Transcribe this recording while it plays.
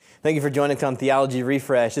Thank you for joining us on Theology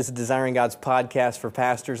Refresh. This is Desiring God's podcast for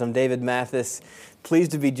pastors. I'm David Mathis.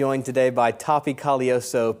 Pleased to be joined today by Toppy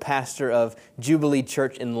Calioso, pastor of Jubilee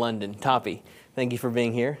Church in London. Toppy, thank you for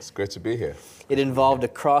being here. It's great to be here. It involved a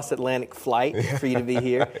cross-Atlantic flight for you to be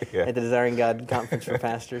here Yeah. at the Desiring God Conference for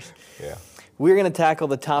Pastors. Yeah. We're going to tackle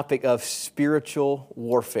the topic of spiritual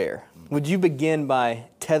warfare. Would you begin by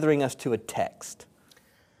tethering us to a text?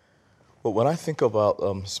 Well, when I think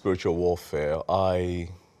about spiritual warfare, I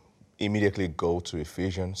immediately go to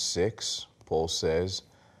Ephesians 6. Paul says,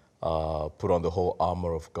 put on the whole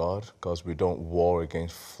armor of God, because we don't war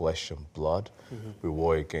against flesh and blood. We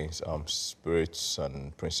war against spirits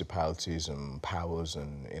and principalities and powers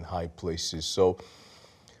and in high places. So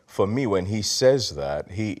for me, when he says that,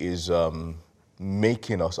 he is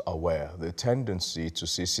making us aware the tendency to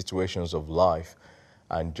see situations of life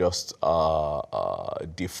and just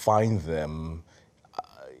define them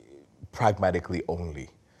pragmatically only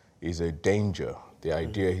is a danger. The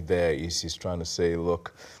idea there is he's trying to say,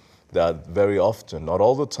 look, that very often, not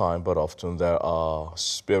all the time, but often there are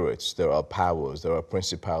spirits, there are powers, there are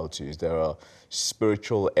principalities, there are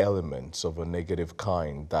spiritual elements of a negative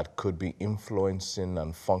kind that could be influencing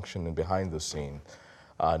and functioning behind the scene.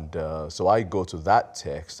 And so I go to that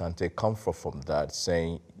text and take comfort from that,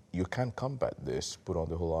 saying, you can't combat this, put on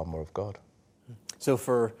the whole armor of God. So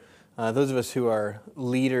for those of us who are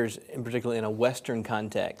leaders, in particular in a Western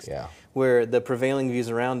context, where the prevailing views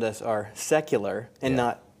around us are secular and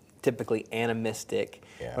not typically animistic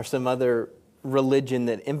or some other religion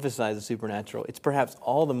that emphasizes supernatural, it's perhaps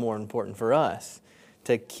all the more important for us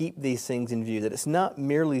to keep these things in view, that it's not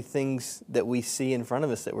merely things that we see in front of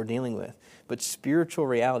us that we're dealing with, but spiritual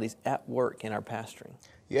realities at work in our pastoring.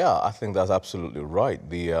 Yeah, I think that's absolutely right.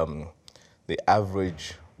 The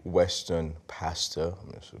average Western pastor,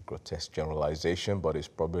 it's a grotesque generalization, but it's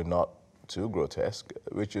probably not too grotesque,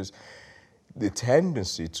 which is the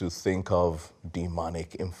tendency to think of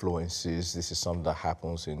demonic influences. This is something that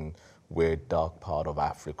happens in weird dark part of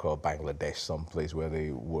Africa or Bangladesh, someplace where they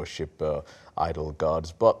worship idol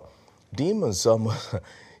gods. But demons,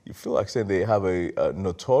 you feel like saying they have a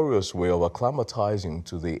notorious way of acclimatizing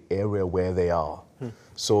to the area where they are,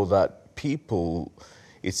 so that people,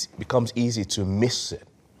 it becomes easy to miss it.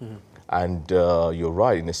 And you're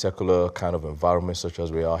right, in a secular kind of environment such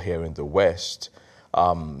as we are here in the West,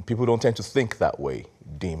 people don't tend to think that way,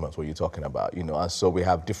 demons, what you're talking about, and so we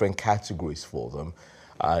have different categories for them,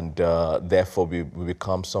 and therefore we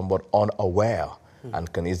become somewhat unaware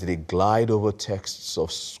and can easily glide over texts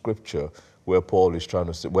of Scripture where Paul is trying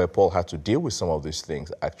to say, where Paul had to deal with some of these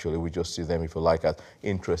things. Actually, we just see them, if you like, as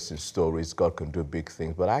interesting stories. God can do big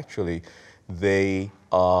things, but actually they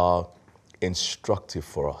are instructive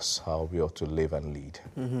for us, how we ought to live and lead.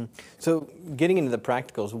 So getting into the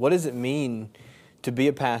practicals, what does it mean to be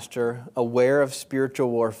a pastor, aware of spiritual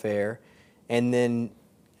warfare, and then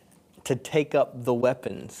to take up the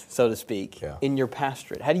weapons, so to speak, in your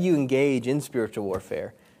pastorate? How do you engage in spiritual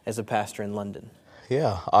warfare as a pastor in London?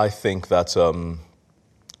 Yeah, I think that you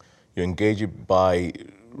engage it by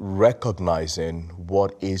recognizing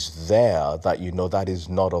what is there that you know that is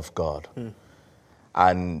not of God.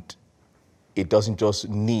 And it doesn't just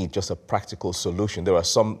need just a practical solution. There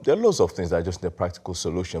are lots of things that just need a practical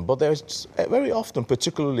solution, but there's very often,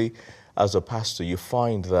 particularly as a pastor, you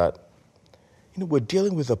find that we're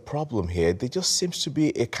dealing with a problem here. There just seems to be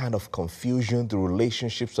a kind of confusion. The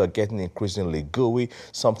relationships are getting increasingly gooey.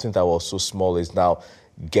 Something that was so small is now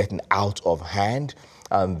getting out of hand,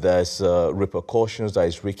 and there's repercussions that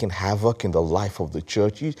is wreaking havoc in the life of the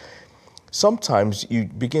church. Sometimes you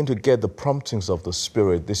begin to get the promptings of the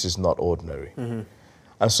Spirit. This is not ordinary.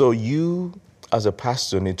 And so you, as a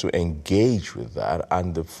pastor, need to engage with that.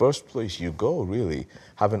 And the first place you go, really,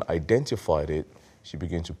 having identified it, you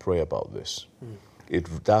begin to pray about this.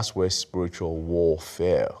 That's where spiritual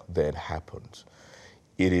warfare then happens.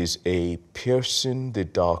 It is a piercing the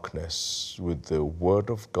darkness with the Word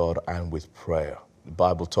of God and with prayer. The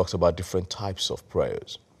Bible talks about different types of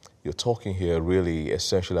prayers. You're talking here really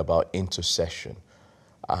essentially about intercession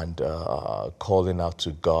and calling out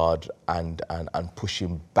to God and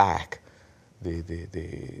pushing back the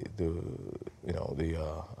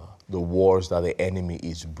wars that the enemy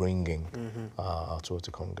is bringing towards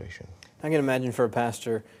the congregation. I can imagine for a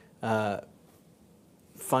pastor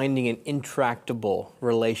finding an intractable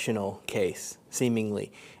relational case,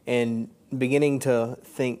 seemingly, and beginning to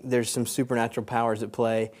think there's some supernatural powers at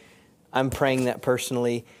play. I'm praying that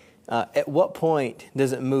personally. At what point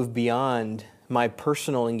does it move beyond my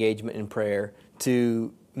personal engagement in prayer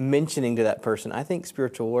to mentioning to that person, I think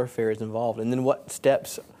spiritual warfare is involved? And then what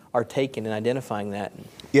steps are taken in identifying that?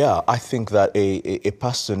 Yeah, I think that a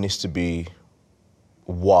pastor needs to be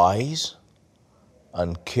wise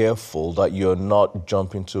and careful that you're not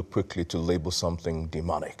jumping too quickly to label something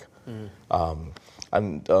demonic.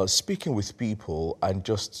 Speaking with people and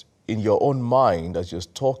just in your own mind as you're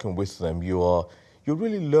talking with them, you're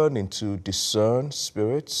really learning to discern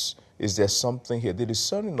spirits. Is there something here? The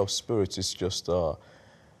discerning of spirits is just a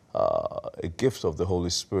gift of the Holy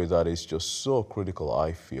Spirit that is just so critical,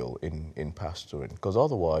 I feel, in pastoring. Because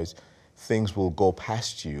otherwise, things will go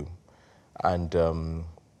past you and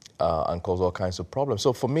cause all kinds of problems.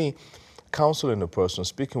 So for me, counseling a person,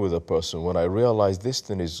 speaking with a person, when I realize this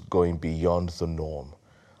thing is going beyond the norm,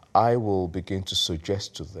 I will begin to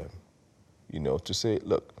suggest to them, to say,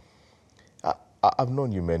 look, I've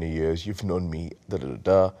known you many years, you've known me,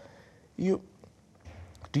 Do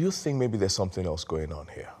you think maybe there's something else going on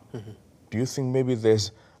here? Mm-hmm. Do you think maybe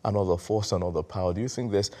there's another force, another power? Do you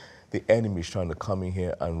think there's the enemy trying to come in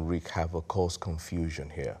here and wreak havoc, cause confusion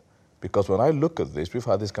here? Because when I look at this, we've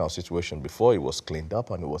had this kind of situation before, it was cleaned up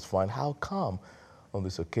and it was fine. How come on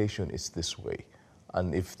this occasion it's this way?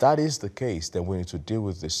 And if that is the case, then we need to deal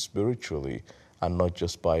with this spiritually and not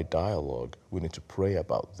just by dialogue. We need to pray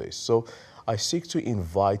about this. So I seek to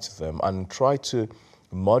invite them and try to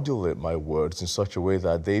modulate my words in such a way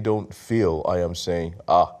that they don't feel I am saying,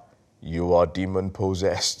 you are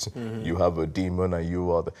demon-possessed. Mm-hmm. You have a demon and you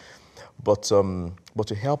are But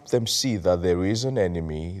to help them see that there is an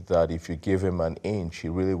enemy, that if you give him an inch, he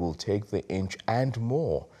really will take the inch and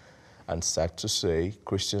more. And sad to say,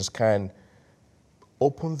 Christians can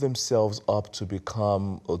open themselves up to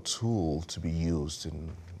become a tool to be used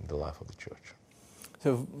in the life of the church.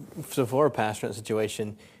 So for a pastoral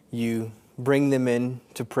situation, you bring them in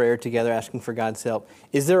to prayer together, asking for God's help.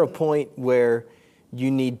 Is there a point where you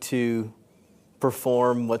need to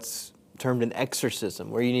perform what's termed an exorcism,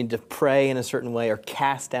 where you need to pray in a certain way or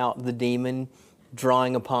cast out the demon,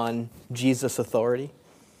 drawing upon Jesus' authority?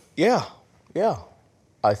 Yeah.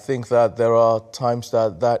 I think that there are times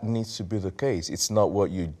that needs to be the case. It's not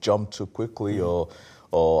what you jump to quickly mm-hmm.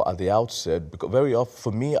 or at the outset. Because very often,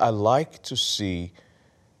 for me, I like to see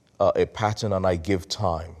a pattern and I give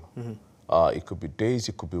time. Mm-hmm. It could be days,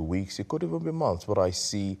 it could be weeks, it could even be months. But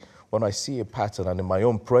when I see a pattern, and in my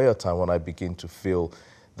own prayer time, when I begin to feel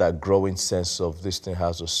that growing sense of this thing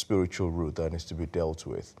has a spiritual root that needs to be dealt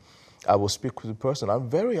with, I will speak with the person. And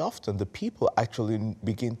very often, the people actually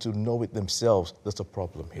begin to know it themselves. There's a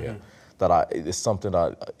problem here. Mm-hmm. It's something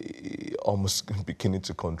that almost beginning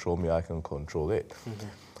to control me. I can control it. Mm-hmm.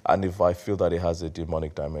 And if I feel that it has a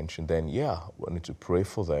demonic dimension, then we need to pray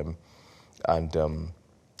for them. And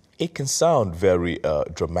it can sound very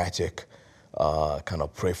dramatic, kind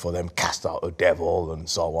of pray for them, cast out a devil and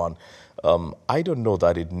so on. I don't know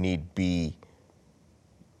that it need be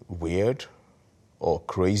weird or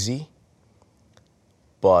crazy,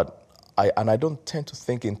 but I don't tend to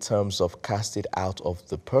think in terms of cast it out of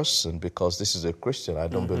the person, because this is a Christian. I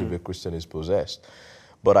don't mm-hmm. believe a Christian is possessed.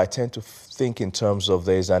 But I tend to think in terms of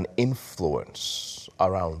there's an influence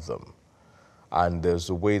around them. And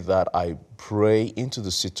there's a way that I pray into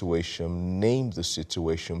the situation, name the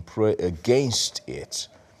situation, pray against it,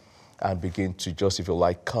 and begin to just, if you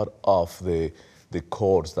like, cut off the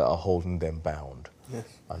cords that are holding them bound. Yes.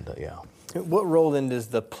 And What role then does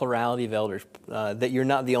the plurality of elders, that you're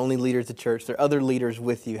not the only leader at the church, there are other leaders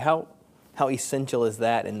with you, how essential is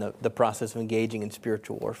that in the process of engaging in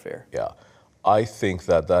spiritual warfare? Yeah, I think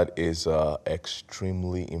that is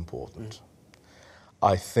extremely important. Mm-hmm.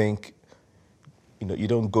 I think, you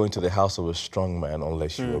don't go into the house of a strong man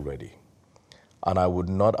unless you're ready. And I would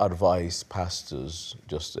not advise pastors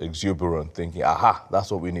just exuberant thinking,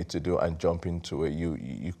 that's what we need to do, and jump into it.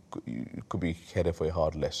 You could be headed for a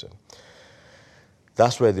hard lesson.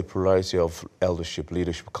 That's where the plurality of eldership,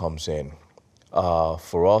 leadership comes in.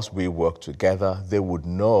 For us, we work together. They would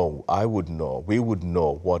know, I would know, we would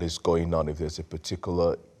know what is going on if there's a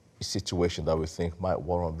particular situation that we think might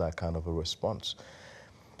warrant that kind of a response.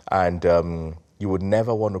 And you would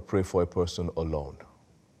never want to pray for a person alone.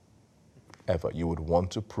 Ever. You would want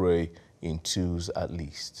to pray in twos at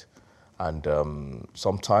least. And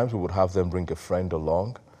sometimes we would have them bring a friend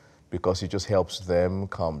along, because it just helps them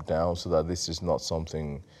calm down so that this is not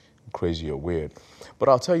something crazy or weird. But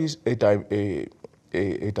I'll tell you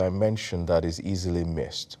a dimension that is easily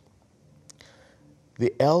missed.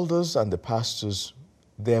 The elders and the pastors,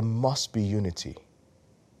 there must be unity.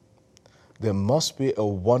 There must be a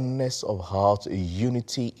oneness of heart, a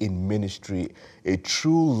unity in ministry, a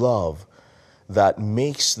true love that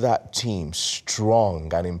makes that team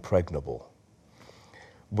strong and impregnable.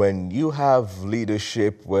 when you have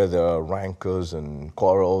leadership where there are rancors and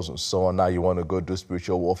quarrels and so on, now you want to go do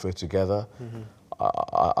spiritual warfare together,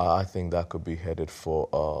 I think that could be headed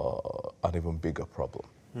for an even bigger problem.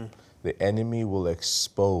 The enemy will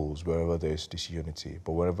expose wherever there is disunity,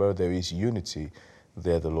 but wherever there is unity,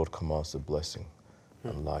 there the Lord commands the blessing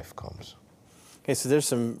and life comes. Okay, so there's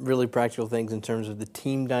some really practical things in terms of the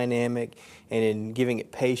team dynamic and in giving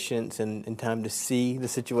it patience and time to see the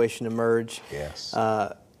situation emerge. Yes.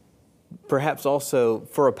 Perhaps also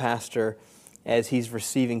for a pastor, as he's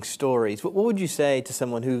receiving stories, what would you say to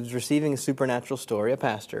someone who's receiving a supernatural story, a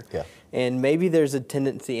pastor, and maybe there's a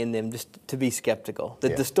tendency in them just to be skeptical,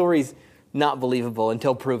 that the story's not believable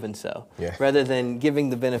until proven so, rather than giving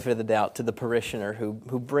the benefit of the doubt to the parishioner who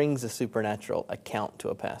brings a supernatural account to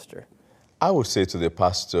a pastor? I would say to the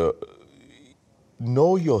pastor,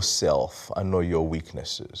 know yourself and know your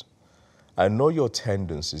weaknesses. And know your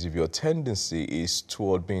tendencies. If your tendency is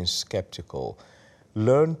toward being skeptical,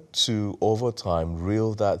 learn to, over time,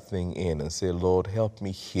 reel that thing in and say, Lord, help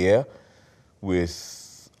me hear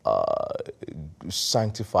with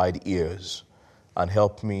sanctified ears, and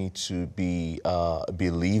help me to be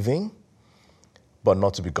believing, but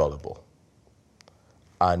not to be gullible.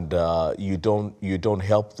 And you don't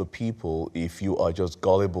help the people if you are just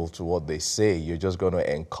gullible to what they say. You're just going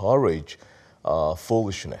to encourage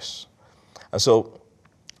foolishness. And so,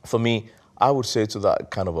 for me, I would say to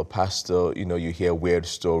that kind of a pastor, you hear weird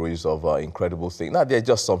stories of incredible things. Now, they're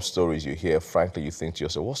just some stories you hear. Frankly, you think to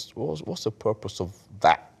yourself, what's the purpose of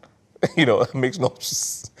that? It makes no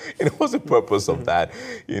sense. What's the purpose of that?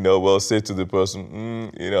 Well, say to the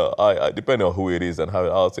person, I depending on who it is and how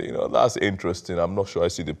I'll say, that's interesting. I'm not sure I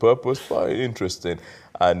see the purpose, but interesting.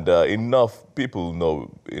 And enough people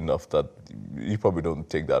know enough that you probably don't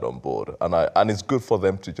take that on board. And it's good for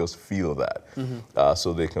them to just feel that,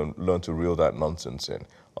 so they can learn to reel that nonsense in.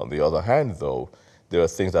 On the other hand, though, there are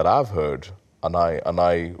things that I've heard, and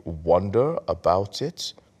I wonder about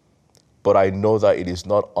it. But I know that it is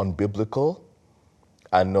not unbiblical.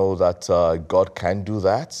 I know that God can do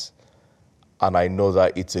that. And I know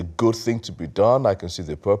that it's a good thing to be done. I can see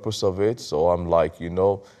the purpose of it. So I'm like,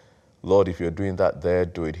 Lord, if you're doing that there,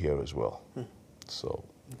 do it here as well. So.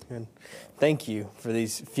 Good. Thank you for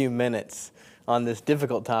these few minutes on this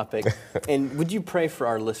difficult topic. And would you pray for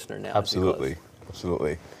our listener now? Absolutely.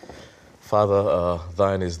 Absolutely. Father,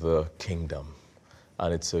 thine is the kingdom,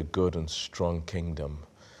 and it's a good and strong kingdom.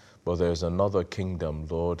 But there's another kingdom,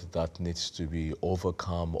 Lord, that needs to be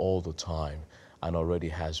overcome all the time and already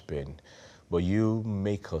has been. But you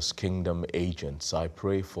make us kingdom agents. I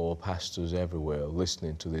pray for pastors everywhere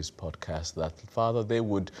listening to this podcast that, Father, they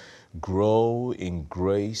would grow in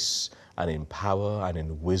grace and in power and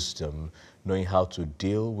in wisdom, knowing how to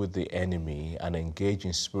deal with the enemy and engage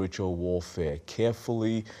in spiritual warfare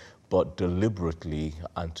carefully but deliberately,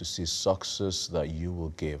 and to see success that you will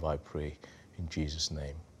give, I pray. In Jesus'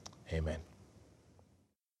 name. Amen.